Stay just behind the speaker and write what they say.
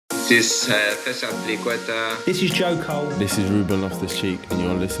This is Joe Cole. This is Ruben Loftus-Cheek, and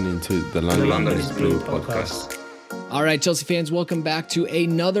you're listening to the London is Blue podcast. All right, Chelsea fans, welcome back to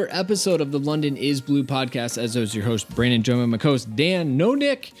another episode of the London is Blue podcast. As always, your host, Brandon, joined by my co-host, Dan, no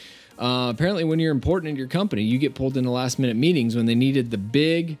Nick. Apparently, when you're important in your company, you get pulled into last-minute meetings when they needed the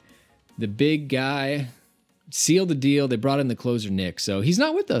big guy. Seal the deal. They brought in the closer, Nick, so he's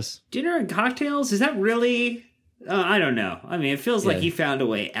not with us. Dinner and cocktails? Is that really... I don't know. I mean, it feels like he found a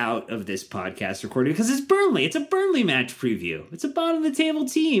way out of this podcast recording because it's Burnley. It's a Burnley match preview. It's a bottom-of-the-table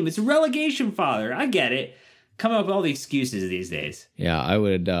team. It's a relegation fodder. I get it. Coming up with all the excuses these days. Yeah, I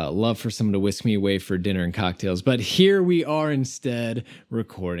would love for someone to whisk me away for dinner and cocktails, but here we are instead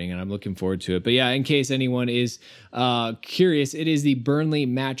recording, and I'm looking forward to it. But yeah, in case anyone is curious, it is the Burnley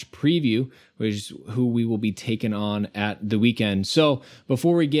match preview, which is who we will be taking on at the weekend. So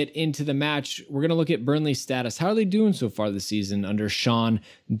before we get into the match, we're going to look at Burnley's status. How are they doing so far this season under Sean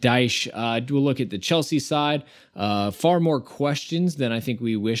Dyche? Do a look at the Chelsea side. Far more questions than I think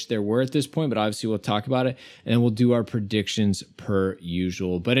we wish there were at this point, but obviously we'll talk about it, and we'll do our predictions per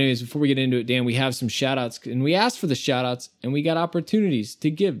usual. But anyways, before we get into it, Dan, we have some shout-outs, and we asked for the shout-outs, and we got opportunities to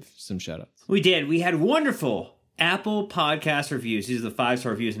give some shout-outs. We did. We had wonderful Apple Podcast reviews. These are the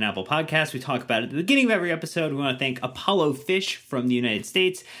 5-star reviews in Apple Podcasts. We talk about it at the beginning of every episode. We want to thank Apollo Fish from the United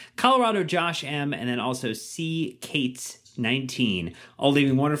States, Colorado Josh M, and then also C. Cates 19, all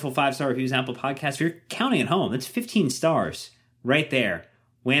leaving wonderful 5-star reviews in Apple Podcasts. If you're counting at home, that's 15 stars right there.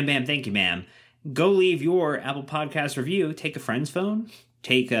 Wham, bam, thank you, ma'am. Go leave your Apple Podcast review. Take a friend's phone.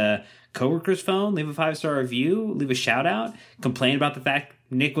 Take a coworker's phone. Leave a 5-star review. Leave a shout out. Complain about the fact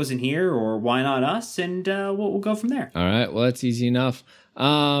Nick wasn't here, or why not us, and we'll go from there. All right, well, that's easy enough.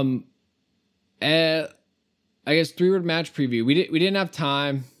 I guess 3-word match preview. We didn't have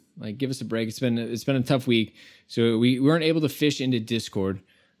time. Like, give us a break. It's been a tough week, so we weren't able to fish into Discord.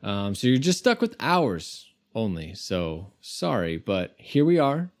 So you're just stuck with hours only. So sorry, but here we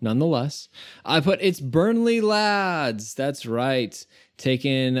are nonetheless. I put it's Burnley lads. That's right.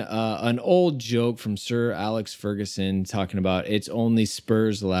 Taking an old joke from Sir Alex Ferguson talking about it's only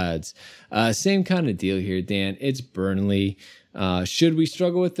Spurs lads. Same kind of deal here, Dan. It's Burnley. Should we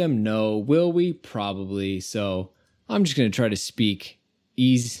struggle with them? No. Will we? Probably. So I'm just going to try to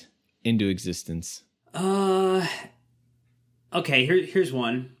ease into existence. Okay, here's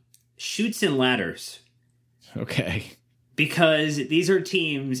one. Chutes and ladders. Okay. Because these are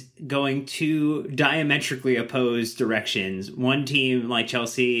teams going two diametrically opposed directions. One team, like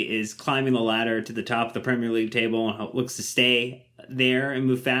Chelsea, is climbing the ladder to the top of the Premier League table and looks to stay there and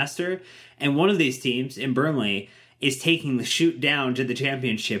move faster. And one of these teams, in Burnley, is taking the chute down to the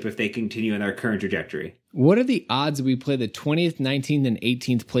championship if they continue in their current trajectory. What are the odds that we play the 20th, 19th, and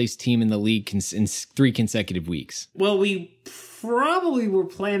 18th place team in the league in 3 consecutive weeks? Well, we probably were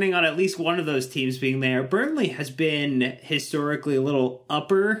planning on at least one of those teams being there. Burnley has been historically a little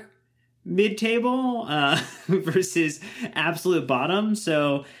upper mid-table versus absolute bottom.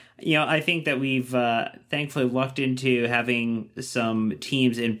 So, I think that we've thankfully lucked into having some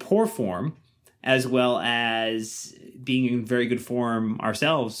teams in poor form, as well as being in very good form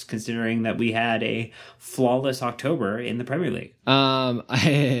ourselves, considering that we had a flawless October in the Premier League.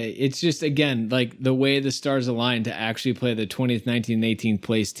 It's just, again, like the way the stars align to actually play the 20th, 19th, 18th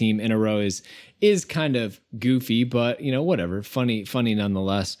place team in a row is kind of goofy, but whatever, funny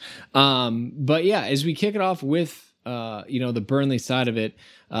nonetheless. But yeah, as we kick it off with the Burnley side of it,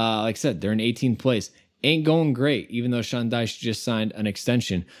 like I said, they're in 18th place. Ain't going great, even though Sean Dyche just signed an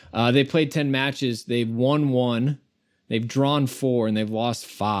extension. They played 10 matches. They've won 1. They've drawn 4, and they've lost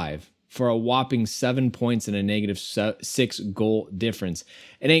 5 for a whopping 7 points and a negative 6 goal difference.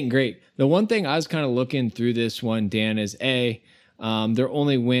 It ain't great. The one thing I was kind of looking through this one, Dan, is their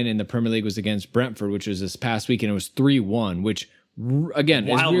only win in the Premier League was against Brentford, which was this past week, and it was 3-1, which, again,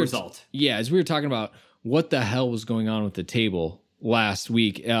 wild result. As we were talking about what the hell was going on with the table last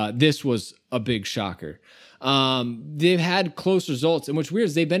week, this was a big shocker. They've had close results, and what's weird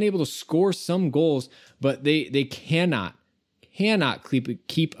is they've been able to score some goals, but they cannot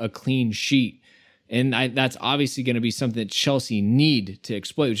keep a clean sheet. And that's obviously going to be something that Chelsea need to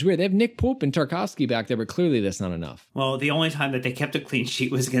exploit, which is weird. They have Nick Pope and Tarkowski back there, but clearly that's not enough. Well, the only time that they kept a clean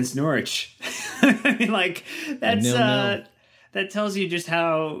sheet was against Norwich. I mean, that's... That tells you just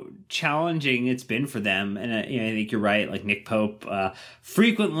how challenging it's been for them. And I think you're right. Like Nick Pope,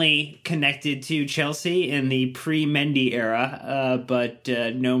 frequently connected to Chelsea in the pre-Mendy era, but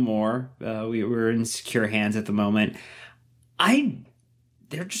no more. We're in secure hands at the moment.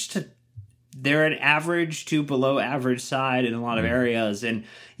 They're just a they're an average to below average side in a lot of areas. And,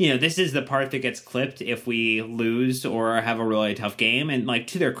 this is the part that gets clipped if we lose or have a really tough game. And,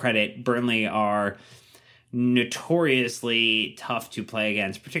 to their credit, Burnley are notoriously tough to play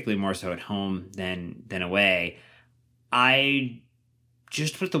against, particularly more so at home than away.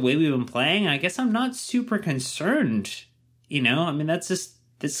 Just with the way we've been playing, I guess I'm not super concerned. This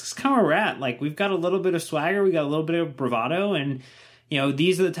is kind of where we're at. We've got a little bit of swagger, we got a little bit of bravado, and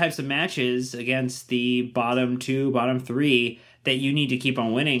these are the types of matches against the bottom 2, bottom 3 that you need to keep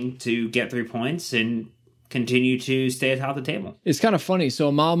on winning to get 3 points and continue to stay atop the table. It's kind of funny. So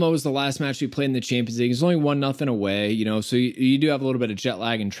Malmo was the last match we played in the Champions League. It's only 1-0 away, so you do have a little bit of jet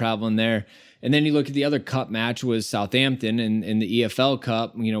lag and traveling there. And then you look at the other cup match was Southampton in the EFL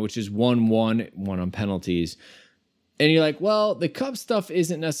Cup, which is 1-1, one on penalties. And you're like, well, the cup stuff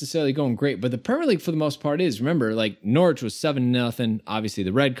isn't necessarily going great, but the Premier League for the most part is. Remember, Norwich was 7-0, obviously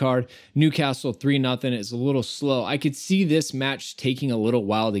the red card. Newcastle 3-0. It's a little slow. I could see this match taking a little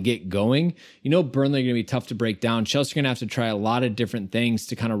while to get going. Burnley are going to be tough to break down. Chelsea are going to have to try a lot of different things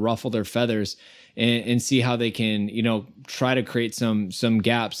to kind of ruffle their feathers and see how they can, try to create some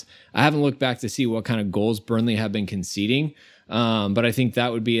gaps. I haven't looked back to see what kind of goals Burnley have been conceding, but I think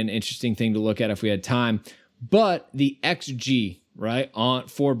that would be an interesting thing to look at if we had time. But the XG, right,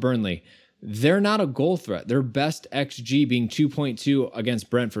 for Burnley, they're not a goal threat. Their best XG being 2.2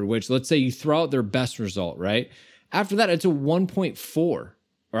 against Brentford, which let's say you throw out their best result, right? After that, it's a 1.4, all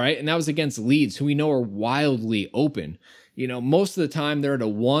right? And that was against Leeds, who we know are wildly open. Most of the time they're at a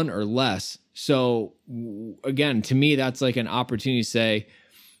 1 or less. So again, to me, that's an opportunity to say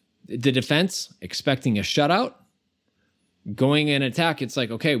the defense expecting a shutout, going in attack. It's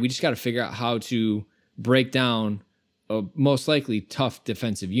okay, we just got to figure out how to break down a most likely tough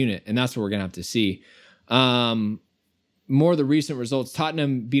defensive unit, and that's what we're gonna have to see. More of the recent results: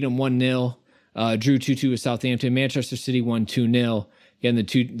 Tottenham beat them 1-0, drew 2-2 with Southampton. Manchester City won 2-0. Again, the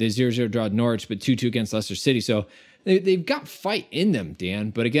 0-0 draw at Norwich, but 2-2 against Leicester City. So they've got fight in them,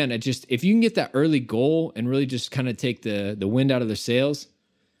 Dan. But again, if you can get that early goal and really just kind of take the wind out of their sails,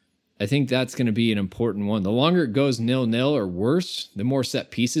 I think that's going to be an important one. The longer it goes 0-0 or worse, the more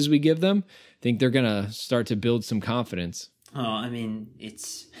set pieces we give them, I think they're going to start to build some confidence. Oh,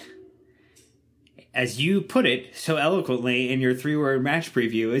 it's, as you put it so eloquently in your 3-word match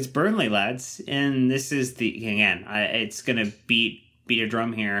preview, it's Burnley, lads. And this is it's going to beat a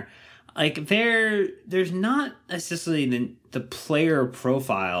drum here. There's not necessarily the player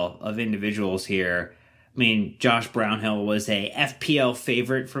profile of individuals here. Josh Brownhill was a FPL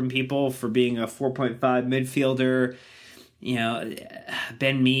favorite from people for being a 4.5 midfielder.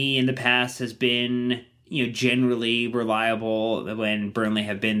 Ben Mee in the past has been, generally reliable when Burnley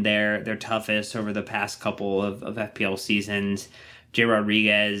have been their toughest over the past couple of FPL seasons. Jay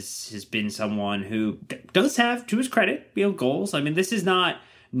Rodriguez has been someone who does have, to his credit, goals. This is not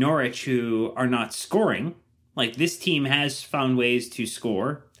Norwich, who are not scoring. This team has found ways to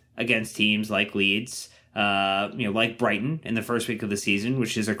score against teams like Leeds, like Brighton in the first week of the season,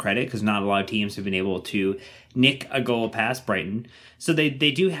 which is a credit because not a lot of teams have been able to nick a goal past Brighton. So they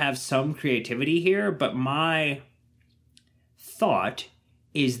do have some creativity here, but my thought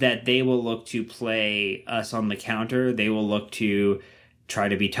is that they will look to play us on the counter. They will look to try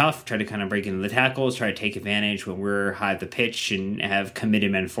to be tough, try to kind of break into the tackles, try to take advantage when we're high at the pitch and have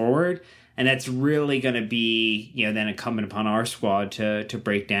committed men forward. And that's really going to be, then incumbent upon our squad to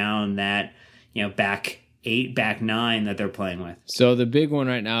break down that, back 8, back 9 that they're playing with. So the big one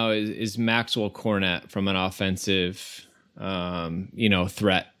right now is Maxwell Cornet from an offensive,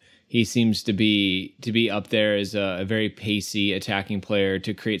 threat. He seems to be up there as a very pacey attacking player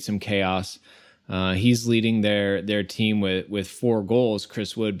to create some chaos. He's leading their team with 4 goals,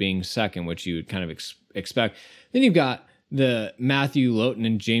 Chris Wood being second, which you would kind of expect. Then you've got the Matthew Lowton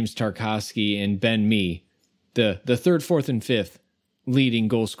and James Tarkowski and Ben Mee, the 3rd, 4th, and 5th leading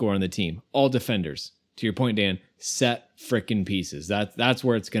goal scorer on the team, all defenders. To your point, Dan, set frickin' pieces. That's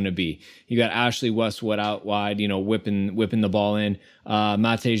where it's going to be. You got Ashley Westwood out wide, whipping the ball in.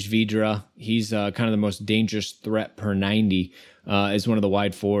 Matej Vidra, he's kind of the most dangerous threat per 90, is one of the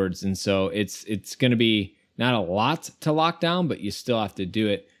wide forwards. And so it's going to be not a lot to lock down, but you still have to do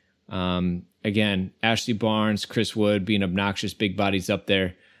it. Again, Ashley Barnes, Chris Wood being obnoxious big bodies up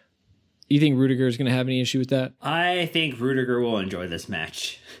there. You think Rudiger is going to have any issue with that? I think Rudiger will enjoy this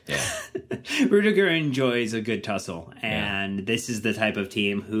match. Yeah. Rudiger enjoys a good tussle, and This is the type of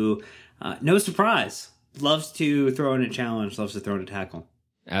team who, no surprise, loves to throw in a challenge, loves to throw in a tackle.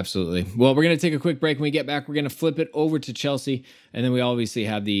 Absolutely. Well, we're going to take a quick break. When we get back, we're going to flip it over to Chelsea, and then we obviously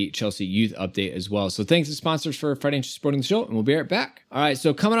have the Chelsea youth update as well. So thanks to sponsors for financially supporting the show, and we'll be right back. All right,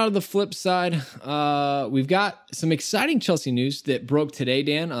 so coming out of the flip side, we've got some exciting Chelsea news that broke today,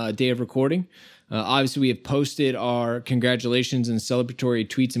 Dan, day of recording. Obviously, we have posted our congratulations and celebratory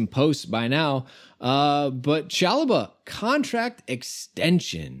tweets and posts by now, but Chalobah, contract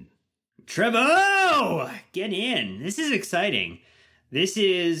extension. Trevo, get in. This is exciting. This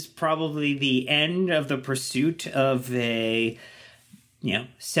is probably the end of the pursuit of a,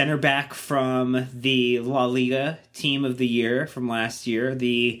 center back from the La Liga team of the year from last year.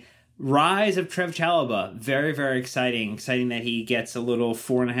 The rise of Trev Chalobah. Very, very exciting. Exciting that he gets a little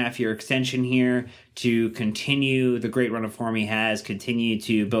 4.5-year extension here to continue the great run of form he has, continue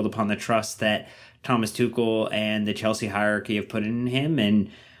to build upon the trust that Thomas Tuchel and the Chelsea hierarchy have put in him.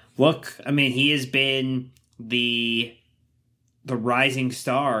 And look, he has been the rising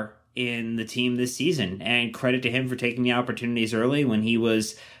star in the team this season, and credit to him for taking the opportunities early when he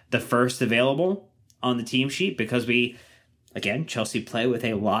was the first available on the team sheet, because Chelsea play with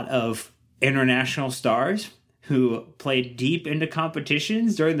a lot of international stars who played deep into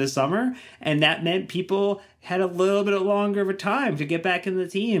competitions during the summer, and that meant people had a little bit longer of a time to get back in the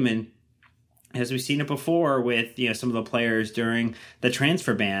team. And as we've seen it before with some of the players during the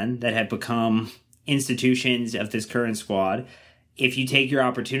transfer ban that have become institutions of this current squad, if you take your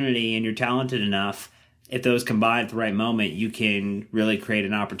opportunity and you're talented enough, if those combine at the right moment, you can really create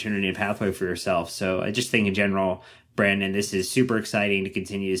an opportunity and pathway for yourself. So I just think in general, Brandon, this is super exciting to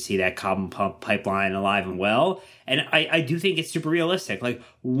continue to see that Cobham pipeline alive and well. And I do think it's super realistic. Like,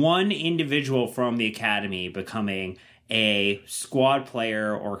 one individual from the academy becoming a squad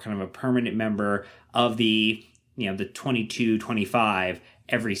player or kind of a permanent member of the 22-25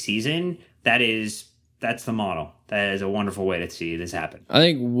 every season, that's the model. That is a wonderful way to see this happen. I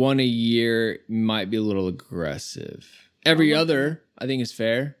think one a year might be a little aggressive. Every other, I think, is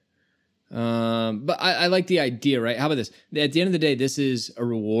fair. But I like the idea, right? How about this? At the end of the day, this is a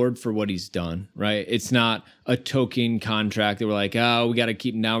reward for what he's done, right? It's not a token contract that we're like, oh, we got to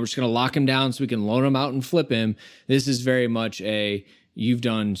keep him down. We're just going to lock him down so we can loan him out and flip him. This is very much you've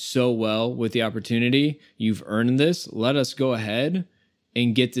done so well with the opportunity. You've earned this. Let us go ahead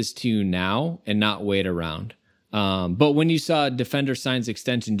and get this to you now and not wait around. But when you saw defender signs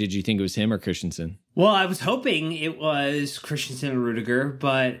extension, did you think it was him or Christensen? Well, I was hoping it was Christensen and Rudiger,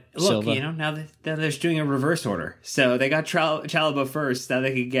 but look, Silva. Now they're doing a reverse order. So they got Chalobah first, now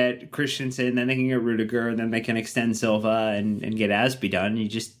they could get Christensen, then they can get Rudiger, and then they can extend Silva and get Asby done.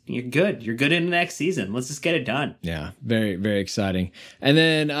 You're good. You're good in the next season. Let's just get it done. Yeah, very, very exciting. And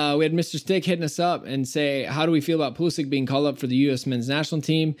then we had Mr. Stick hitting us up and say, how do we feel about Pulisic being called up for the U.S. men's national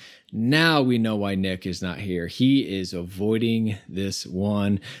team? Now we know why Nick is not here. He is avoiding this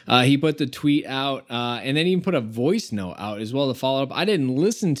one. He put the tweet out and then even put a voice note out as well to follow up. I didn't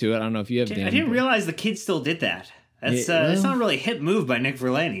listen to it. I don't know if you have. I didn't realize the kid still did that. That's not really a hip move by Nick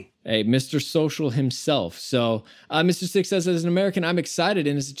Verlaney. Hey, Mr. Social himself. So Mr. Six says, as an American, I'm excited,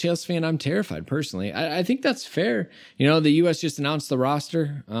 and as a Chelsea fan, I'm terrified personally. I think that's fair. The U.S. just announced the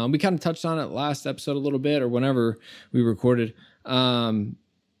roster. We kind of touched on it last episode a little bit, or whenever we recorded. I'm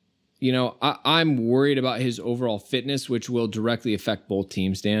worried about his overall fitness, which will directly affect both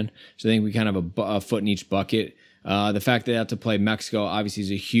teams, Dan. So I think we kind of have a foot in each bucket. The fact that they have to play Mexico obviously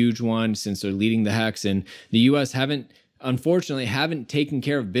is a huge one since they're leading the Hex, and the U.S. unfortunately haven't taken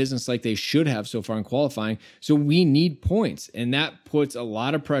care of business like they should have so far in qualifying. So we need points, and that puts a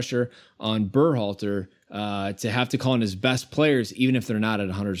lot of pressure on Berhalter to have to call in his best players, even if they're not at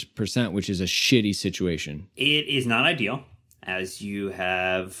 100%, which is a shitty situation. It is not ideal, as you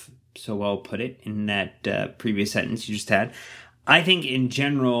have so well put it in that previous sentence you just had. I think in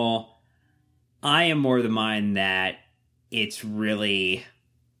general, I am more of the mind that it's really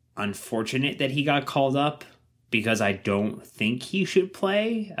unfortunate that he got called up, because I don't think he should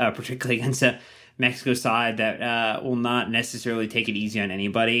play, particularly against a Mexico side that will not necessarily take it easy on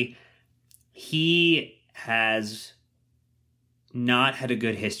anybody. He has not had a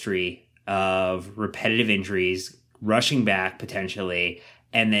good history of repetitive injuries, rushing back potentially,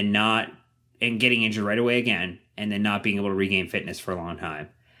 and then getting injured right away again, and then not being able to regain fitness for a long time.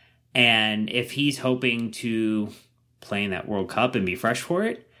 And if he's hoping to play in that World Cup and be fresh for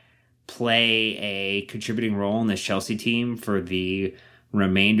it, play a contributing role in this Chelsea team for the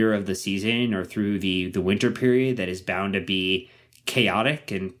remainder of the season or through the winter period that is bound to be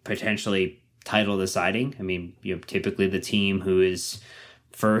chaotic and potentially title deciding. Typically the team who is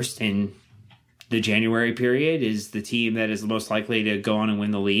first in the January period is the team that is most likely to go on and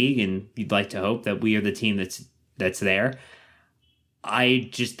win the league, and you'd like to hope that we are the team that's there. I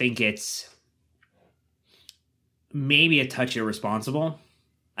just think it's maybe a touch irresponsible.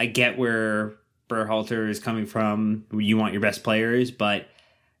 I get where Berhalter is coming from. You want your best players, but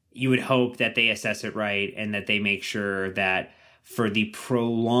you would hope that they assess it right and that they make sure that for the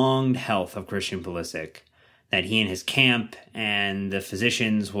prolonged health of Christian Pulisic, that he and his camp and the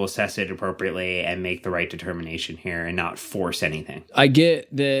physicians will assess it appropriately and make the right determination here and not force anything. I get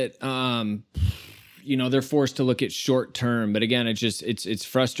that, they're forced to look at short term, but again, it's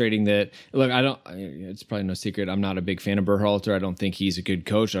frustrating that, look, it's probably no secret, I'm not a big fan of Berhalter. I don't think he's a good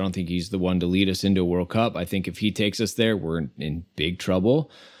coach. I don't think he's the one to lead us into a World Cup. I think if he takes us there, we're in big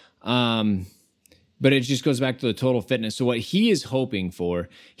trouble. But it just goes back to the total fitness. So what he is hoping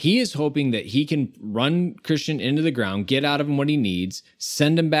that he can run Christian into the ground, get out of him what he needs,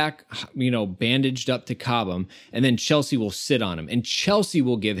 send him back, bandaged up to Cobham, and then Chelsea will sit on him, and Chelsea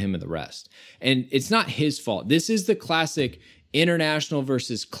will give him the rest. And it's not his fault. This is the classic international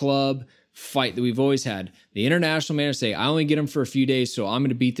versus club fight that we've always had. The international manager say, I only get him for a few days, so I'm going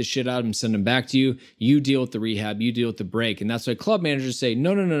to beat the shit out of him, send him back to you. You deal with the rehab, you deal with the break. And that's why club managers say,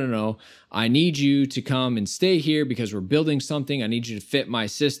 no. I need you to come and stay here because we're building something. I need you to fit my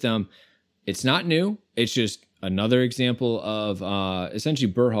system. It's not new. It's just another example of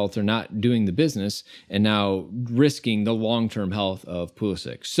essentially Berhalter not doing the business and now risking the long-term health of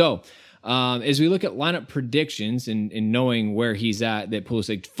Pulisic. So as we look at lineup predictions and knowing where he's at, that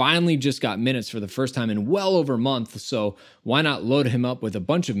Pulisic finally just got minutes for the first time in well over a month. So why not load him up with a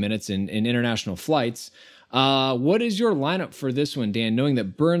bunch of minutes in international flights? What is your lineup for this one, Dan, knowing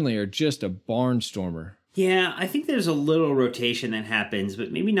that Burnley are just a barnstormer? Yeah, I think there's a little rotation that happens,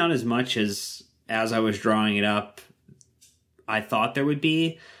 but maybe not as much as I was drawing it up I thought there would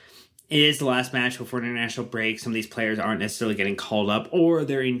be. It is the last match before an international break. Some of these players aren't necessarily getting called up, or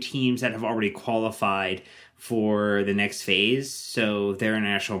they're in teams that have already qualified for the next phase. So their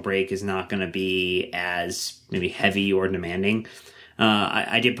international break is not going to be as maybe heavy or demanding.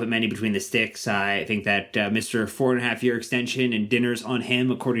 I did put many between the sticks. I think that Mr. 4.5-year extension and dinners on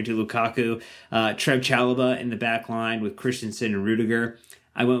him, according to Lukaku. Trev Chalobah in the back line with Christensen and Rudiger.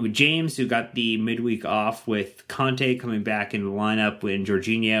 I went with James, who got the midweek off, with Conte coming back in the lineup with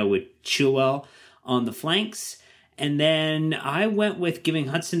Jorginho, with Chilwell on the flanks. And then I went with giving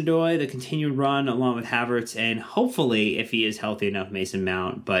Hudson-Odoi the continued run along with Havertz, and hopefully, if he is healthy enough, Mason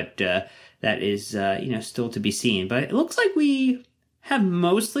Mount. But that is still to be seen. But it looks like we have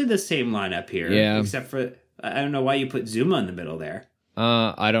mostly the same lineup here. Yeah. Except for, I don't know why you put Zuma in the middle there.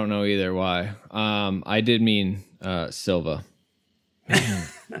 I don't know either why. I did mean Silva.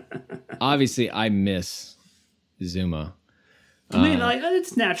 Obviously, I miss Zuma. I mean,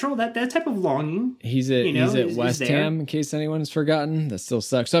 it's natural, that type of longing. He's at West Ham, in case anyone's forgotten. That still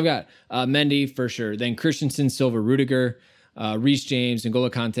sucks. So I've got Mendy for sure. Then Christensen, Silva, Rudiger, Reece James,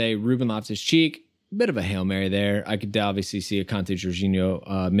 N'Golo Kante, Ruben Loftus-Cheek. Bit of a Hail Mary there. I could obviously see a Conte Jorginho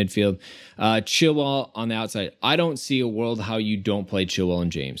midfield. Chilwell on the outside. I don't see a world how you don't play Chilwell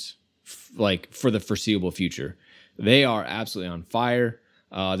and James for the foreseeable future. They are absolutely on fire.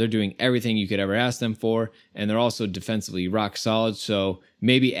 They're doing everything you could ever ask them for, and they're also defensively rock solid. So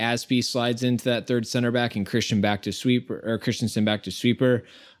maybe Aspie slides into that third center back and Christensen back to sweeper.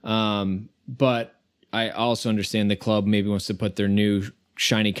 But I also understand the club maybe wants to put their new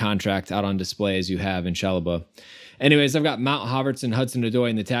shiny contract out on display, as you have in Chalobah. Anyways, I've got Mount, Havertz, and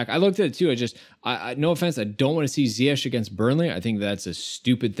Hudson-Odoi in the attack. I looked at it too. I no offense, I don't want to see Ziyech against Burnley. I think that's a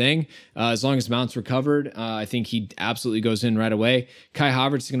stupid thing. As long as Mount's recovered, I think he absolutely goes in right away. Kai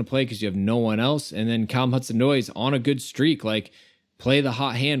Havertz is going to play because you have no one else. And then Callum Hudson-Odoi is on a good streak. Play the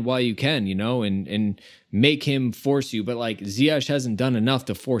hot hand while you can, and make him force you. But Ziyech hasn't done enough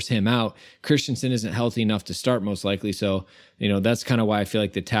to force him out. Christensen isn't healthy enough to start, most likely. So, that's kind of why I feel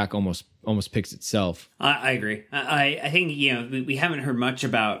like the attack almost picks itself. I agree. I think, we haven't heard much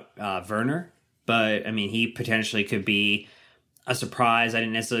about Werner, but I mean, he potentially could be a surprise. I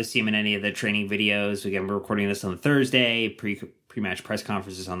didn't necessarily see him in any of the training videos. Again, we're recording this on Thursday, pre-match press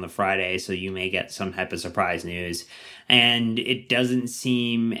conferences on the Friday, so you may get some type of surprise news. And it doesn't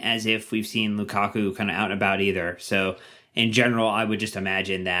seem as if we've seen Lukaku kind of out and about either. So in general, I would just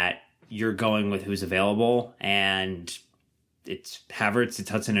imagine that you're going with who's available, and it's Havertz, it's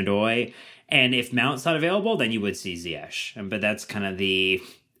Hudson-Odoi. And if Mount's not available, then you would see Ziyech. But that's kind of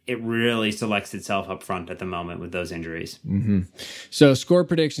it really selects itself up front at the moment with those injuries. Mm-hmm. So score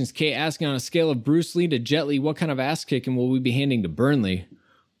predictions. Kate asking, on a scale of Bruce Lee to Jet Li, what kind of ass kicking will we be handing to Burnley?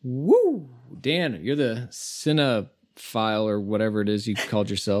 Woo! Dan, you're the cinephile or whatever it is you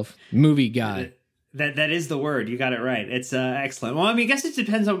called yourself. Movie guy. That is the word. You got it right. It's excellent. Well, I mean, I guess it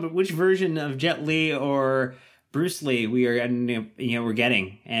depends on which version of Jet Li or Bruce Lee we're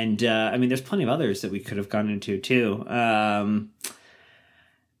getting. And I mean, there's plenty of others that we could have gone into too. I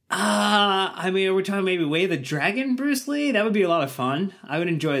mean, we're talking maybe Way of the Dragon Bruce Lee. That would be a lot of fun. I would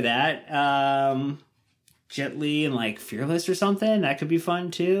enjoy that. Jet Li and like Fearless or something. That could be fun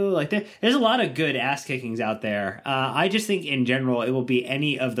too. Like there's a lot of good ass kickings out there. I just think in general it will be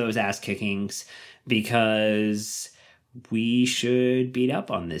any of those ass kickings because we should beat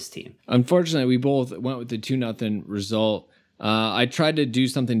up on this team. Unfortunately, we both went with the 2-0 result. I tried to do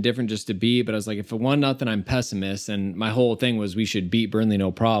something different just to beat, but I was like, if it 1-0, I'm pessimist. And my whole thing was we should beat Burnley,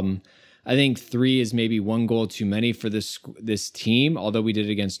 no problem. I think 3 is maybe 1 goal too many for this team, although we did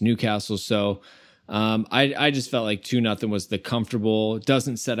it against Newcastle. So I just felt like 2-0 was the comfortable,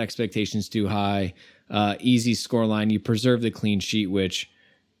 doesn't set expectations too high, easy scoreline. You preserve the clean sheet, which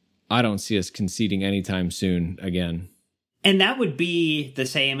I don't see us conceding anytime soon again. And that would be the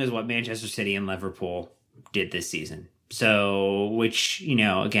same as what Manchester City and Liverpool did this season. So, which,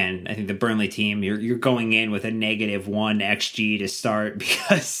 again, I think the Burnley team, you're going in with a -1 XG to start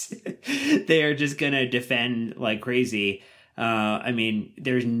because they're just going to defend like crazy. I mean,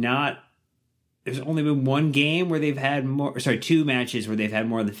 there's only been 1 game where they've had 2 matches where they've had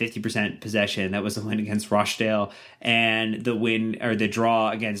more than 50% possession. That was the win against Rochdale and the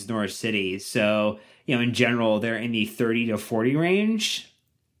draw against Norwich City. So, in general, they're in the 30 to 40 range.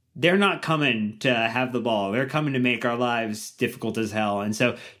 They're not coming to have the ball. They're coming to make our lives difficult as hell. And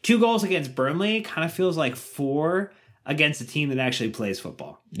so 2 goals against Burnley kind of feels like 4 against a team that actually plays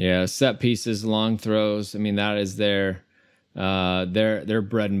football. Yeah, set pieces, long throws. I mean, that is their bread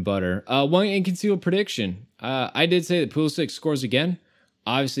and butter. One inconceivable prediction. I did say that Pulisic scores again.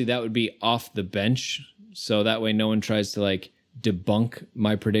 Obviously, that would be off the bench. So that way no one tries to like debunk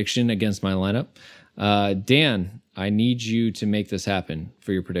my prediction against my lineup. Dan, I need you to make this happen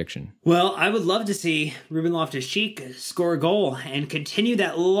for your prediction. Well, I would love to see Ruben Loftus-Cheek score a goal and continue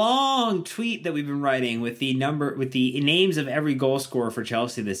that long tweet that we've been writing with the names of every goal scorer for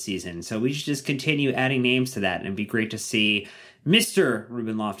Chelsea this season. So we should just continue adding names to that, and it'd be great to see Mr.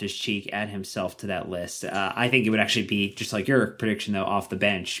 Ruben Loftus-Cheek add himself to that list. I think it would actually be just like your prediction, though, off the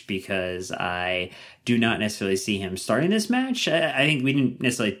bench, because I do not necessarily see him starting this match. I think we didn't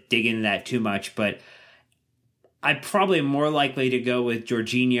necessarily dig into that too much, but I probably am more likely to go with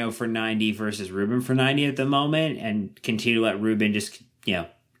Jorginho for 90 versus Ruben for 90 at the moment and continue to let Ruben just,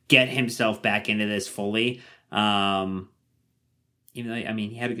 get himself back into this fully. Even though,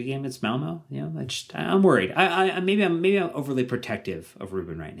 he had a good game against Malmo. I'm worried. Maybe I'm overly protective of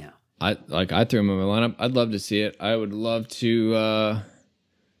Ruben right now. I threw him in my lineup. I'd love to see it. I would love to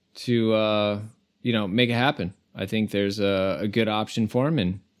make it happen. I think there's a good option for him,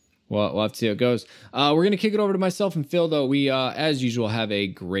 and we'll have to see how it goes. We're going to kick it over to myself and Phil, though. We, as usual, have a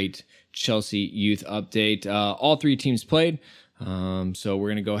great Chelsea youth update. All 3 teams played, so we're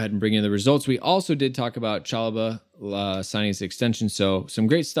going to go ahead and bring in the results. We also did talk about Chalobah signing his extension, so some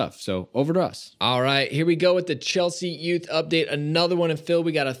great stuff. So over to us. All right, here we go with the Chelsea youth update. Another one. And Phil,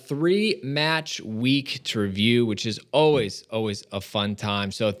 we got a 3-match week to review, which is always a fun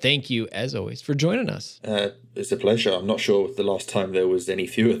time. So thank you, as always, for joining us. It's a pleasure. I'm not sure the last time there was any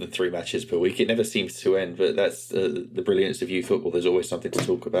fewer than 3 matches per week. It never seems to end, but that's the brilliance of youth football. There's always something to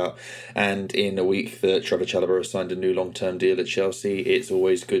talk about. And in a week that Trevor Chalobah has signed a new long-term deal at Chelsea, it's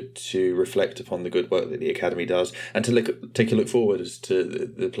always good to reflect upon the good work that the academy does and to take a look forward as to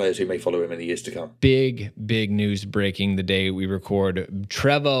the players who may follow him in the years to come. Big news breaking the day we record.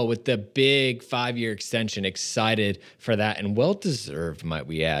 Trevor with the big 5-year extension. Excited for that, and well-deserved, might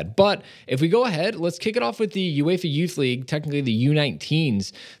we add. But if we go ahead, let's kick it off with the UEFA Youth League, technically the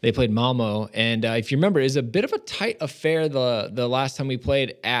U19s. They played Malmo, and if you remember, it was a bit of a tight affair the last time we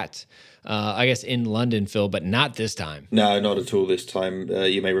played at I guess in London, Phil, but not this time. No, not at all this time.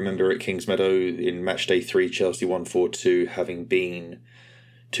 You may remember at Kingsmeadow in match day 3, Chelsea won 4-2, having been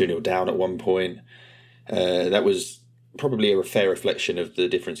 2-0 down at one point. That was probably a fair reflection of the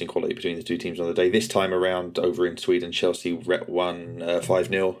difference in quality between the 2 teams on the day. This time around, over in Sweden, Chelsea won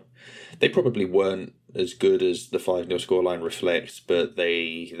 5-0. They probably weren't as good as the 5-0 scoreline reflects, but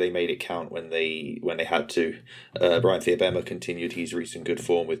they made it count when they had to. Brian Thiabema continued his recent good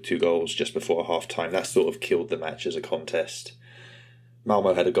form with 2 goals just before half-time. That sort of killed the match as a contest.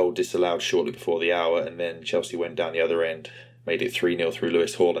 Malmo had a goal disallowed shortly before the hour, and then Chelsea went down the other end, made it 3-0 through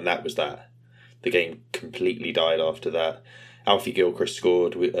Lewis Hall, and that was that. The game completely died after that. Alfie Gilchrist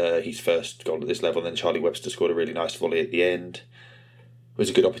scored his first goal at this level, and then Charlie Webster scored a really nice volley at the end. It was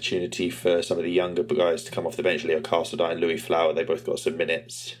a good opportunity for some of the younger guys to come off the bench. Leo Castledine, Louis Flower, they both got some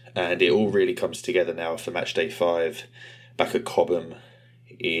minutes. And it all really comes together now for match day 5 back at Cobham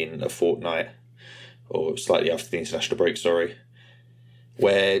in a fortnight. or slightly after the international break, sorry,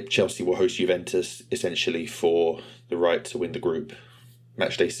 where Chelsea will host Juventus essentially for the right to win the group.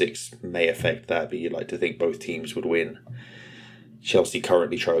 Matchday 6 may affect that, but you'd like to think both teams would win. Chelsea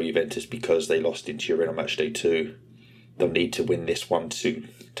currently trail Juventus because they lost in Turin on Matchday 2. They'll need to win this one to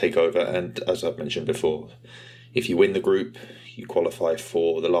take over, and as I've mentioned before, if you win the group, you qualify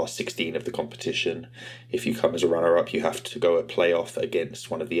for the last 16 of the competition. If you come as a runner-up, you have to go a playoff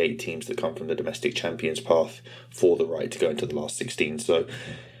against one of the 8 teams that come from the domestic champions path for the right to go into the last 16. So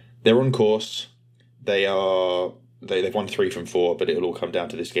they're on course. They've won 3 from 4, but it'll all come down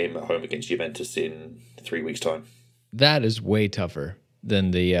to this game at home against Juventus in 3 weeks' time. That is way tougher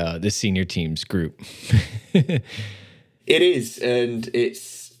than the senior teams group. It is, and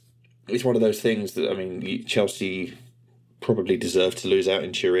it's one of those things that, I mean, Chelsea probably deserved to lose out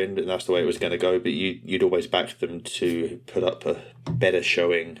in Turin, and that's the way it was going to go, but you'd always back them to put up a better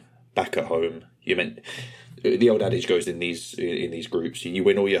showing back at home. The old adage goes in these groups: you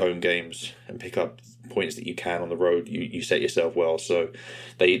win all your home games and pick up points that you can on the road. You set yourself well. So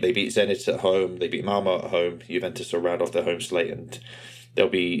they beat Zenit at home, they beat Malmo at home. Juventus will round off their home slate, and they'll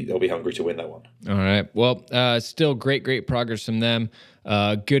be hungry to win that one. All right. Well, still great progress from them.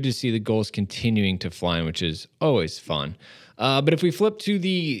 Good to see the goals continuing to fly in, which is always fun. But if we flip to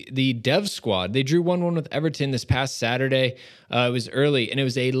the Dev squad, they drew 1-1 with Everton this past Saturday. It was early, and it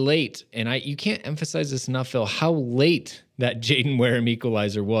was a late, and you can't emphasize this enough, Phil, how late that Jaden Wareham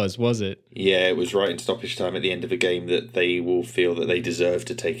equalizer was it? Yeah, it was right in stoppage time at the end of a game that they will feel that they deserve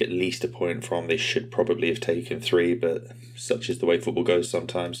to take at least a point from. They should probably have taken 3, but such is the way football goes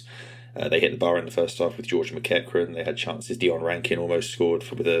sometimes. They hit the bar in the first half with George McEachran. They had chances. Dion Rankin almost scored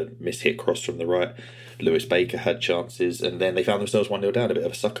with a mishit cross from the right. Lewis Baker had chances, and then they found themselves 1-0 down, a bit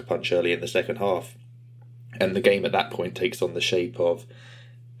of a sucker punch early in the second half. And the game at that point takes on the shape of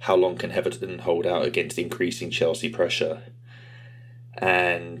how long can Everton hold out against increasing Chelsea pressure.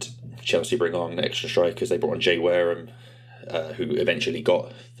 And Chelsea bring on extra strikers. They brought on Jay Wareham, who eventually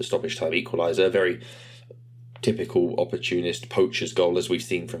got the stoppage time equaliser. A very typical opportunist poacher's goal, as we've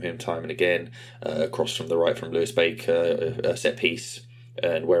seen from him time and again. Across from the right from Lewis Baker, a set piece.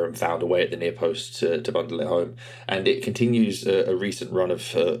 And Wareham found a way at the near post to bundle it home. And it continues a recent run of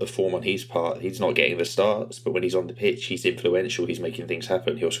form on his part. He's not getting the starts, but when he's on the pitch, he's influential. He's making things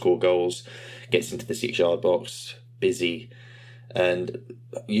happen. He'll score goals, gets into the 6-yard box, busy. And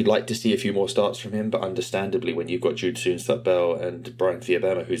you'd like to see a few more starts from him, but understandably, when you've got Jude Soonsup-Bell and Brian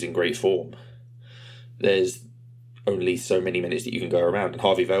Fiabema, who's in great form, there's only so many minutes that you can go around. And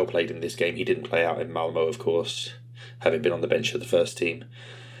Harvey Vale played in this game. He didn't play out in Malmo, of course, having been on the bench for the first team.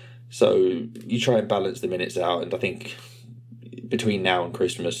 So you try and balance the minutes out, and I think between now and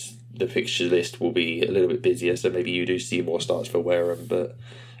Christmas, the fixture list will be a little bit busier, so maybe you do see more starts for Wareham. But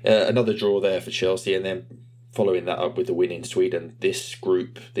another draw there for Chelsea, and then following that up with the win in Sweden. This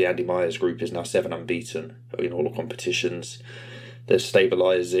group, the Andy Myers group, is now 7 unbeaten in all the competitions. They're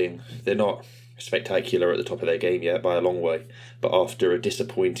stabilising. They're not spectacular at the top of their game yet by a long way, but after a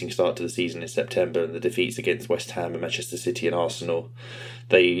disappointing start to the season in September and the defeats against West Ham and Manchester City and Arsenal,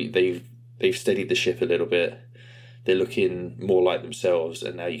 they've steadied the ship a little bit. They're looking more like themselves,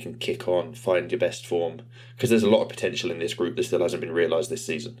 and now you can kick on, find your best form, because there's a lot of potential in this group that still hasn't been realised this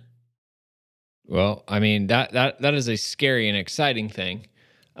season. Well, I mean, that is a scary and exciting thing.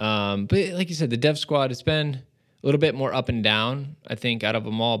 But like you said, the Dev squad, it's been a little bit more up and down, I think, out of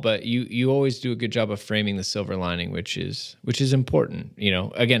them all. But you always do a good job of framing the silver lining, which is important. You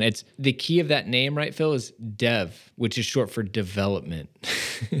know, again, it's the key of that name, right, Phil, is Dev, which is short for development.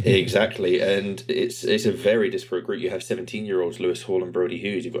 Exactly, and it's a very disparate group. You have 17-year-olds Lewis Hall and Brody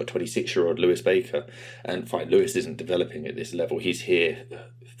Hughes. You've got a 26-year-old Lewis Baker, and fine, Lewis isn't developing at this level. He's here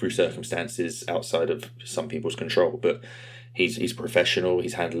through circumstances outside of some people's control, but he's professional.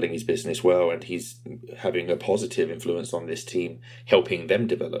 He's handling his business well, and he's having a positive influence on this team, helping them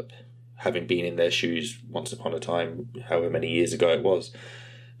develop, having been in their shoes once upon a time, however many years ago it was.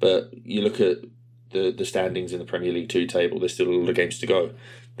 But you look at the standings in the Premier League 2 table, there's still a lot of games to go.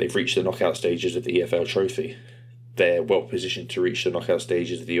 They've reached the knockout stages of the EFL Trophy. They're well positioned to reach the knockout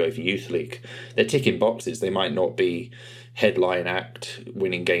stages of the UEFA Youth League. They're ticking boxes. They might not be headline act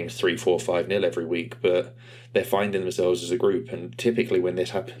winning games 3-4 5-0 every week, but they're finding themselves as a group. And typically when this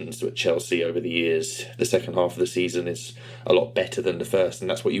happens at Chelsea over the years, the second half of the season is a lot better than the first, and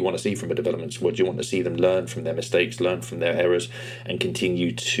that's what you want to see from a development squad. You want to see them learn from their mistakes, learn from their errors, and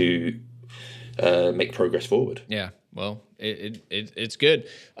continue to make progress forward. Yeah, well, it's good.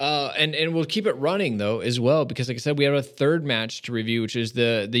 And we'll keep it running, though, as well, because, like I said, we have a third match to review, which is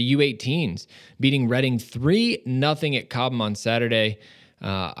the U18s beating Reading 3-0 at Cobham on Saturday.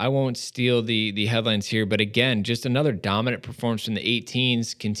 I won't steal the headlines here, but again, just another dominant performance from the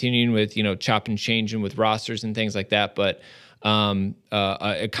 18s, continuing with, chop and changing with rosters and things like that, but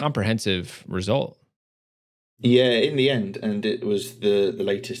a comprehensive result. Yeah, in the end, and it was the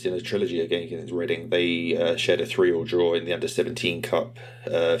latest in a trilogy against Reading. They shared a 3-3 draw in the Under-17 Cup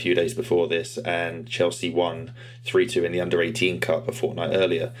a few days before this, and Chelsea won 3-2 in the Under-18 Cup a fortnight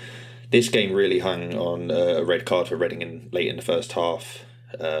earlier. This game really hung on a red card for Reading late in the first half.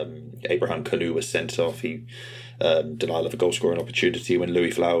 Abraham Kanu was sent off. He denial of a goal-scoring opportunity when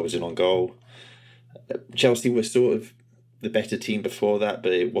Louis Flower was in on goal. Chelsea was sort of the better team before that,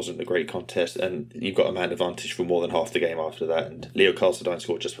 but it wasn't a great contest, and you've got a man advantage for more than half the game after that. And Leo Carlsdine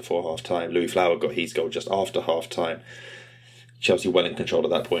scored just before half-time. Louis Flower got his goal just after half-time. Chelsea well in control at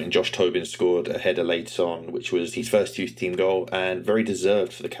that point, and Josh Tobin scored a header late on, which was his first youth team goal, and very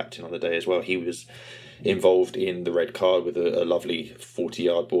deserved for the captain on the day as well. He was involved in the red card with a lovely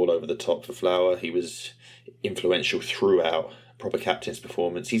 40-yard ball over the top for Flower. He was influential throughout. Proper captain's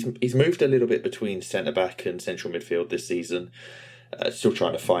performance. He's moved a little bit between centre back and central midfield this season, still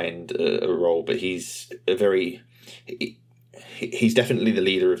trying to find a role, but he's definitely the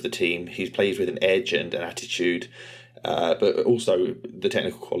leader of the team. He plays with an edge and an attitude, but also the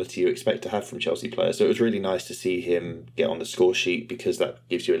technical quality you expect to have from Chelsea players. So it was really nice to see him get on the score sheet, because that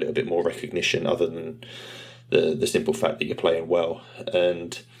gives you a little bit more recognition other than the simple fact that you're playing well.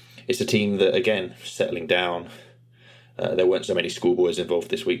 And it's a team that, again, settling down. There weren't so many schoolboys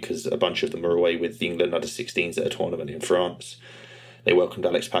involved this week because a bunch of them were away with the England under-16s at a tournament in France. They welcomed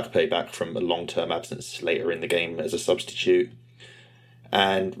Alex Pakpe back from a long-term absence later in the game as a substitute.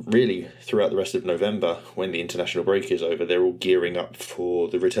 And really, throughout the rest of November, when the international break is over, they're all gearing up for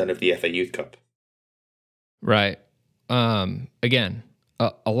the return of the FA Youth Cup. Right. Again,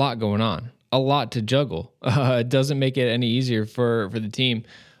 a lot going on, a lot to juggle. It doesn't make it any easier for the team.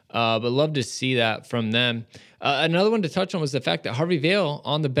 But love to see that from them. Another one to touch on was the fact that Harvey Vale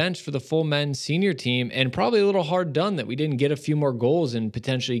on the bench for the full men's senior team, and probably a little hard done that we didn't get a few more goals and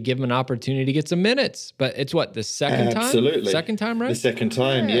potentially give him an opportunity to get some minutes. But it's the second time? Absolutely. Second time, right? The second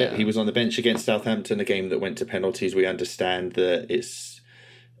time, yeah. He was on the bench against Southampton, a game that went to penalties. We understand that it's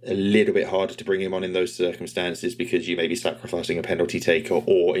a little bit harder to bring him on in those circumstances because you may be sacrificing a penalty taker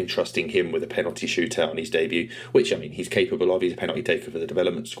or entrusting him with a penalty shootout on his debut, which, he's capable of. He's a penalty taker for the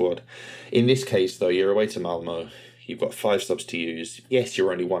development squad. In this case, though, you're away to Malmo. You've got 5 subs to use. Yes,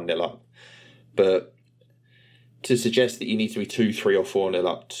 you're only 1-0 up. But to suggest that you need to be 2, 3 or 4-0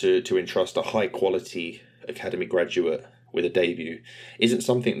 up to entrust a high-quality academy graduate with a debut isn't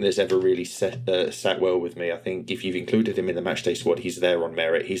something that's ever really sat well with me. I think if you've included him in the matchday squad, he's there on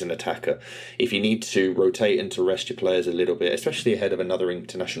merit. He's an attacker. If you need to rotate and to rest your players a little bit, especially ahead of another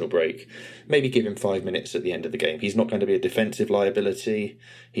international break, maybe give him 5 minutes at the end of the game. He's not going to be a defensive liability.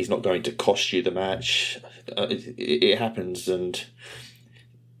 He's not going to cost you the match. It happens, and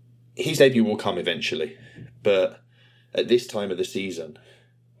his debut will come eventually. But at this time of the season,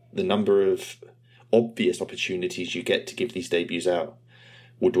 the number of obvious opportunities you get to give these debuts out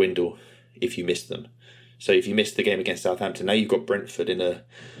will dwindle if you miss them. So if you miss the game against Southampton, now you've got Brentford in a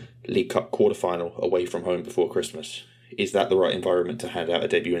League Cup quarter-final away from home before Christmas. Is that the right environment to hand out a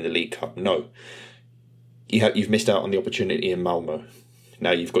debut in the League Cup? No. You've missed out on the opportunity in Malmo.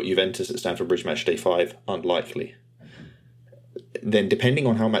 Now you've got Juventus at Stamford Bridge matchday 5, unlikely. Then depending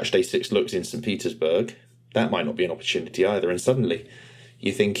on how matchday 6 looks in St. Petersburg, that might not be an opportunity either. And suddenly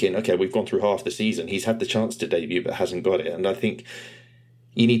you're thinking, okay, we've gone through half the season. He's had the chance to debut but hasn't got it. And I think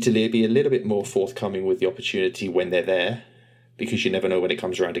you need to be a little bit more forthcoming with the opportunity when they're there, because you never know when it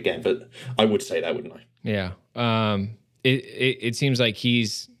comes around again. But I would say that, wouldn't I? Yeah. It seems like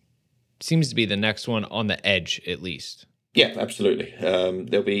seems to be the next one on the edge, at least. Yeah, absolutely.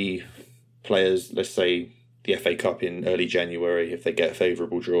 There'll be players, let's say the FA Cup in early January, if they get a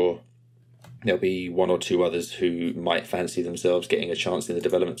favourable draw. There'll be 1 or 2 others who might fancy themselves getting a chance in the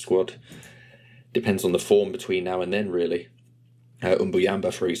development squad. Depends on the form between now and then, really.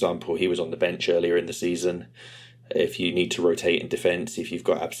 Mbuyamba, for example, he was on the bench earlier in the season. If you need to rotate in defence, if you've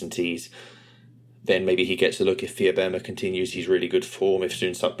got absentees, then maybe he gets a look. If Fiabema continues his really good form, if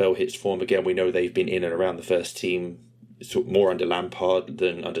Soon-Sup Bell hits form again, we know they've been in and around the first team sort of more under Lampard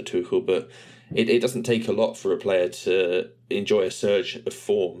than under Tuchel, but it doesn't take a lot for a player to enjoy a surge of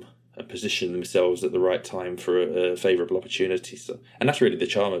form and position themselves at the right time for a favourable opportunity. And that's really the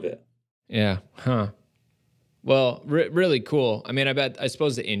charm of it. Yeah. Huh. Well, really cool. I mean, I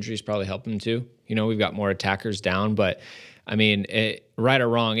suppose the injuries probably help them too. We've got more attackers down, but I mean, right or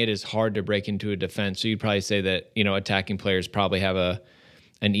wrong, it is hard to break into a defense. So you'd probably say that, attacking players probably have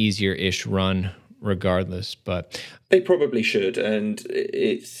an easier-ish run regardless. But they probably should, and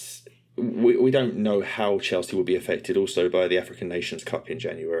we don't know how Chelsea will be affected also by the African Nations Cup in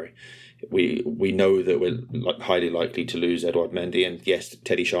January. We know that we're highly likely to lose Edouard Mendy, and yes,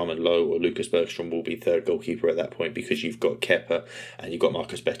 Teddy Sharman Lowe or Lucas Bergstrom will be third goalkeeper at that point because you've got Kepa and you've got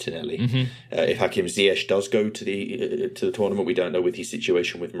Marcus Bettinelli. Mm-hmm. If Hakim Ziyech does go to the tournament, we don't know with his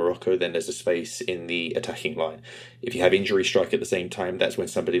situation with Morocco, then there's a space in the attacking line. If you have injury strike at the same time, that's when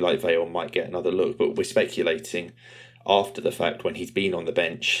somebody like Vale might get another look. But we're speculating after the fact when he's been on the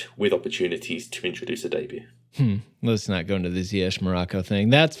bench with opportunities to introduce a debut. Let's not go into the Ziyech Morocco thing.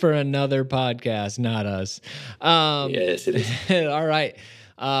 That's for another podcast, not us. Yes, it is. All right.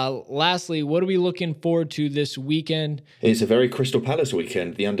 Lastly, what are we looking forward to this weekend? It's a very Crystal Palace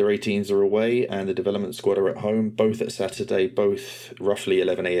weekend. The under-18s are away and the development squad are at home, both at Saturday, both roughly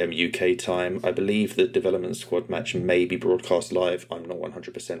 11 a.m. UK time. I believe the development squad match may be broadcast live. I'm not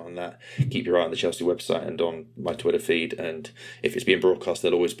 100% on that. Keep your eye on the Chelsea website and on my Twitter feed. And if it's being broadcast,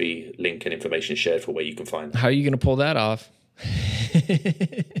 there'll always be link and information shared for where you can find it. How are you going to pull that off?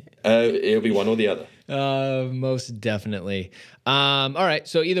 It'll be one or the other. Most definitely. All right.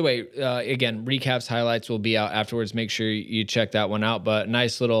 So either way, again, recaps, highlights will be out afterwards. Make sure you check that one out. But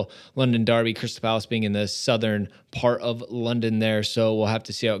nice little London derby, Crystal Palace being in the southern part of London there. So we'll have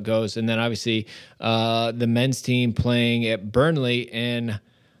to see how it goes. And then obviously the men's team playing at Burnley, and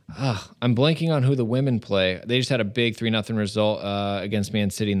I'm blanking on who the women play. They just had a big 3-0 result against Man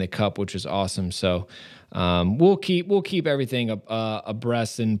City in the Cup, which was awesome. So we'll keep everything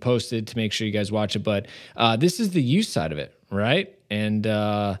abreast and posted to make sure you guys watch it. But this is the youth side of it, right? And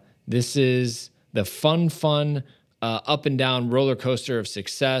this is the fun up and down roller coaster of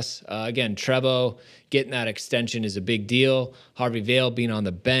success. Again, Trevoh getting that extension is a big deal. Harvey Vale being on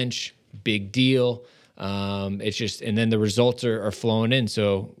the bench, big deal. It's just, and then the results are flowing in.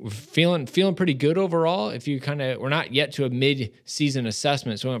 So we're feeling pretty good overall. If you we're not yet to a mid-season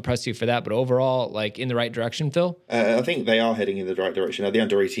assessment, so I won't press you for that, but overall, like in the right direction, Phil? I think they are heading in the right direction. Now, the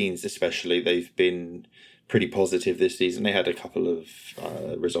under-18s especially, they've been pretty positive this season. They had a couple of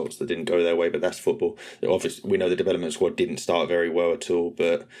results that didn't go their way, but that's football. Obviously, we know the development squad didn't start very well at all,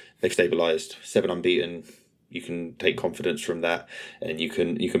 but they've stabilised, 7 unbeaten. You can take confidence from that, and you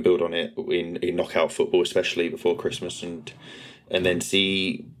can build on it in knockout football, especially before Christmas, and then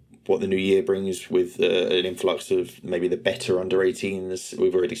see what the new year brings with an influx of maybe the better under-18s.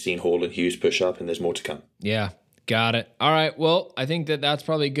 We've already seen Hall and Hughes push up, and there's more to come. Yeah, got it. All right, well, I think that's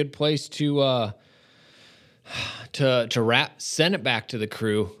probably a good place to send it back to the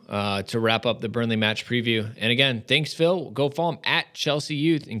crew to wrap up the Burnley match preview. And again, thanks, Phil. Go follow him at Chelsea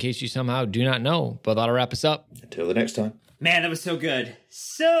Youth in case you somehow do not know. But that'll wrap us up. Until the next time. Man, that was so good.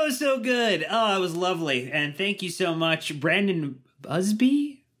 So good. Oh, it was lovely. And thank you so much, Brendan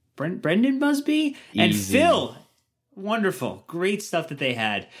Busby, and Easy. Phil. Wonderful. Great stuff that they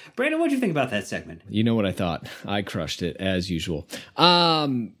had. Brandon, what did you think about that segment? You know what I thought. I crushed it, as usual.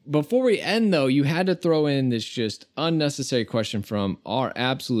 Before we end, though, you had to throw in this just unnecessary question from our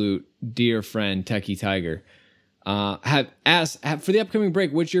absolute dear friend, Techie Tiger. Have for the upcoming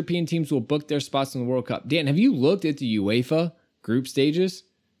break, which European teams will book their spots in the World Cup? Dan, have you looked at the UEFA group stages?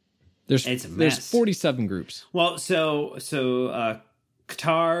 It's a mess. There's 47 groups. Well, so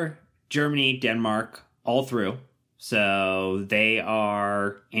Qatar, Germany, Denmark, all through. So they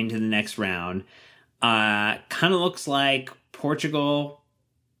are into the next round. Kind of looks like Portugal,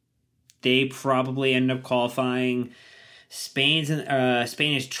 they probably end up qualifying. Spain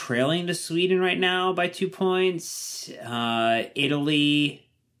is trailing to Sweden right now by 2 points. Italy,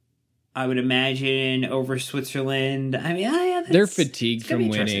 I would imagine, over Switzerland. I mean, they're fatigued from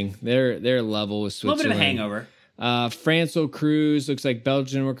winning. They're level with Switzerland. A little bit of a hangover. France will cruise. Looks like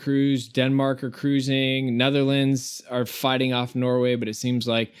Belgium will cruise. Denmark are cruising. Netherlands are fighting off Norway, but it seems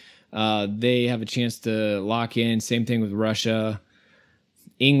like they have a chance to lock in. Same thing with Russia.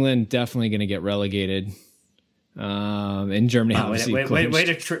 England definitely going to get relegated. And Germany obviously. Way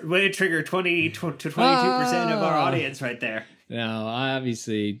to trigger 20 to 22% of our audience right there. No,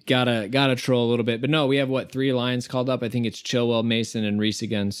 obviously gotta troll a little bit, but no, we have 3 lines called up. I think it's Chilwell, Mason, and Reece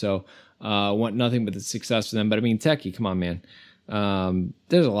again. So want nothing but the success for them. But I mean, Techie, come on, man.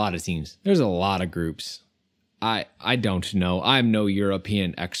 There's a lot of teams. There's a lot of groups. I don't know. I'm no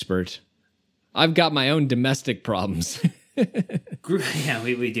European expert. I've got my own domestic problems. Yeah,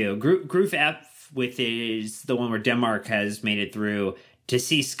 we do. Group F, which is the one where Denmark has made it through, to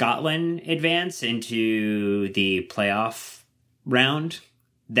see Scotland advance into the playoff round.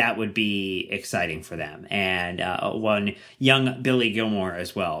 that would be exciting for them. And one young Billy Gilmore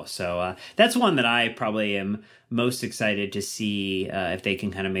as well. So that's one that I probably am most excited to see if they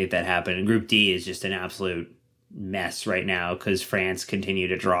can kind of make that happen. And Group D is just an absolute mess right now because France continue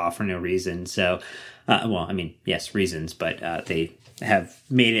to draw for no reason. So, yes, reasons, but they have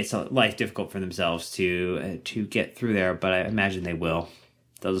made it life difficult for themselves to get through there. But I imagine they will.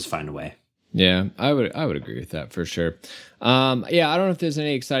 They'll just find a way. Yeah, I would agree with that for sure. I don't know if there's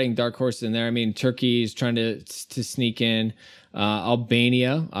any exciting dark horses in there. I mean, Turkey is trying to sneak in.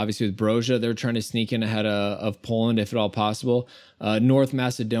 Albania, obviously with Broja, they're trying to sneak in ahead of Poland if at all possible. North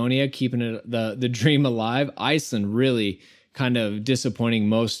Macedonia keeping it the dream alive. Iceland really kind of disappointing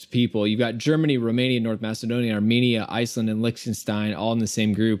most people. You've got Germany, Romania, North Macedonia, Armenia, Iceland, and Liechtenstein all in the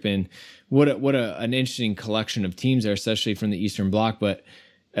same group. And what an interesting collection of teams there, especially from the Eastern Bloc. But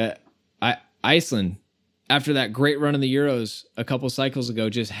Iceland, after that great run in the Euros a couple cycles ago,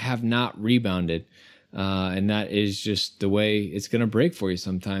 just have not rebounded. And that is just the way it's going to break for you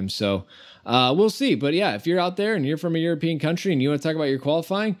sometimes. So we'll see. But yeah, if you're out there and you're from a European country and you want to talk about your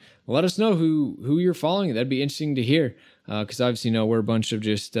qualifying, let us know who you're following. That'd be interesting to hear because obviously, we're a bunch of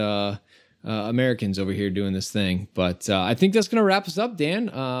just Americans over here doing this thing. But I think that's going to wrap us up, Dan.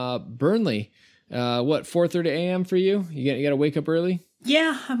 Burnley, 4:30 a.m. for you? You got to wake up early?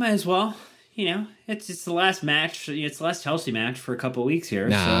 Yeah, I might as well. It's the last match. It's the last Chelsea match for a couple of weeks here.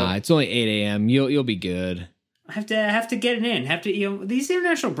 Nah, it's only 8 a.m. You'll be good. I have to get it in. These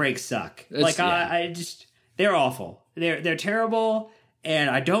international breaks suck. They're awful. They're terrible, and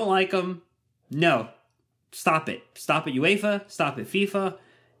I don't like them. No, stop it. Stop it, UEFA. Stop it, FIFA.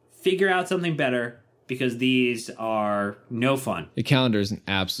 Figure out something better because these are no fun. The calendar is an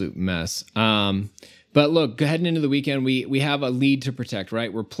absolute mess. But look, heading into the weekend, we have a lead to protect,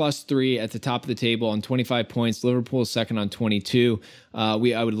 right? We're +3 at the top of the table on 25 points. Liverpool is second on 22. I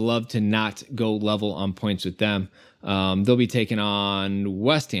would love to not go level on points with them. They'll be taking on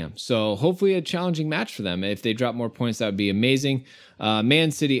West Ham. So hopefully a challenging match for them. If they drop more points, that would be amazing.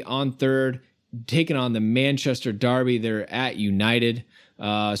 Man City on third, taking on the Manchester Derby. They're at United.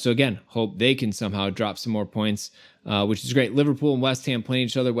 So again, hope they can somehow drop some more points, which is great. Liverpool and West Ham playing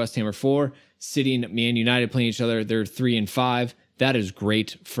each other. West Ham are 4. City and Man United playing each other. They're 3 and 5. That is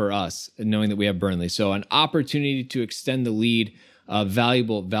great for us, knowing that we have Burnley. So an opportunity to extend the lead,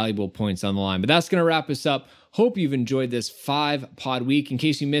 valuable points on the line. But that's going to wrap us up. Hope you've enjoyed this 5-pod week. In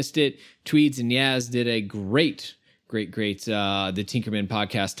case you missed it, Tweeds and Yaz did a great the Tinkerman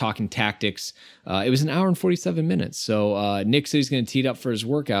podcast, Talking Tactics. It was an hour and 47 minutes. So Nick said he's going to tee it up for his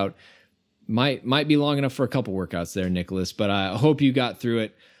workout. Might be long enough for a couple workouts there, Nicholas, but I hope you got through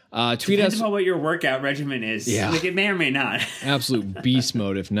it. Tweet Depends us on what your workout regimen is. Yeah. It may or may not. Absolute beast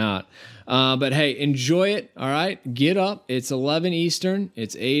mode if not. But hey, enjoy it. All right. Get up. It's 11 Eastern.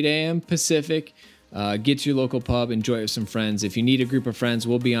 It's 8 a.m. Pacific. Get to your local pub. Enjoy it with some friends. If you need a group of friends,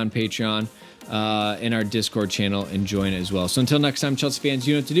 we'll be on Patreon in our Discord channel and join it as well. So until next time, Chelsea fans,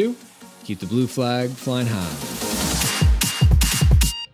 you know what to do. Keep the blue flag flying high.